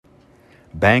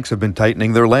Banks have been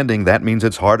tightening their lending. That means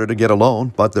it's harder to get a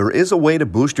loan, but there is a way to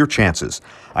boost your chances.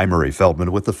 I'm Murray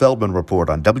Feldman with the Feldman Report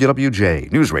on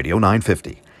WWJ News Radio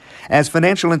 950. As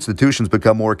financial institutions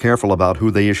become more careful about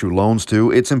who they issue loans to,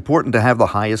 it's important to have the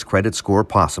highest credit score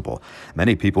possible.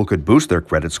 Many people could boost their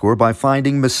credit score by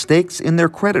finding mistakes in their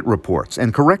credit reports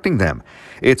and correcting them.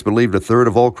 It's believed a third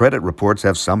of all credit reports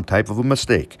have some type of a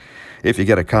mistake. If you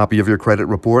get a copy of your credit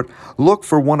report, look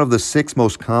for one of the 6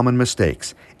 most common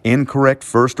mistakes: incorrect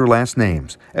first or last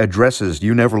names, addresses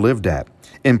you never lived at,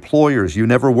 employers you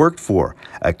never worked for,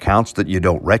 accounts that you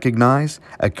don't recognize,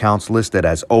 accounts listed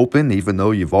as open even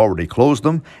though you've already closed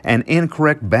them, and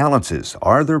incorrect balances.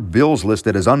 Are there bills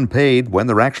listed as unpaid when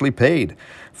they're actually paid?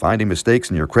 Finding mistakes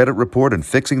in your credit report and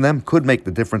fixing them could make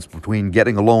the difference between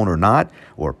getting a loan or not,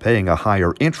 or paying a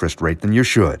higher interest rate than you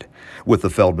should. With the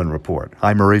Feldman Report,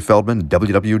 I'm Murray Feldman,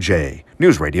 WWJ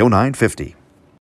News Radio 950.